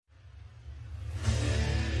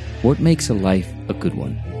What makes a life a good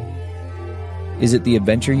one? Is it the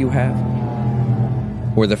adventure you have?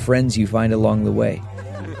 Or the friends you find along the way?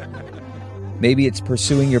 Maybe it's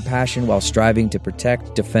pursuing your passion while striving to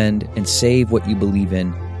protect, defend, and save what you believe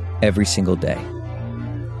in every single day.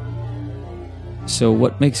 So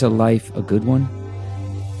what makes a life a good one?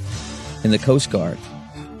 In the Coast Guard,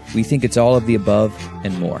 we think it's all of the above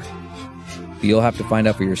and more. But you'll have to find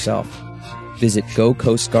out for yourself. Visit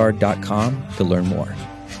gocoastguard.com to learn more.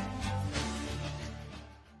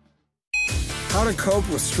 How to cope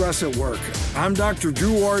with stress at work. I'm Dr.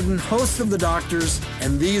 Drew Ordon, host of The Doctors,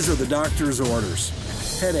 and these are the doctor's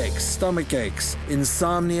orders. Headaches, stomach aches,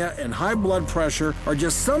 insomnia, and high blood pressure are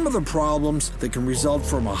just some of the problems that can result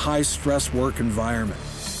from a high-stress work environment.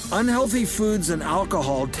 Unhealthy foods and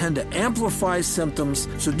alcohol tend to amplify symptoms,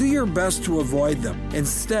 so do your best to avoid them.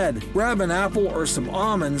 Instead, grab an apple or some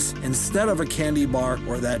almonds instead of a candy bar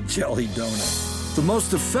or that jelly donut. The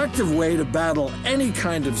most effective way to battle any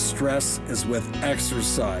kind of stress is with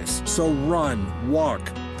exercise. So run,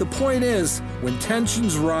 walk. The point is, when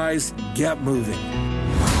tensions rise, get moving.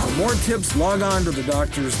 For more tips, log on to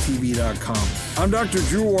thedoctorstv.com. I'm Dr.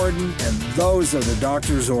 Drew Ordon, and those are the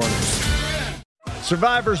doctor's orders.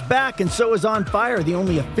 Survivor's back, and so is On Fire, the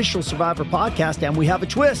only official Survivor podcast, and we have a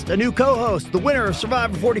twist, a new co-host, the winner of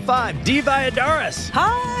Survivor 45, Dee Valladares.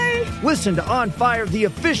 Hi! Listen to On Fire, the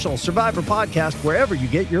official Survivor podcast, wherever you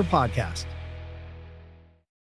get your podcasts.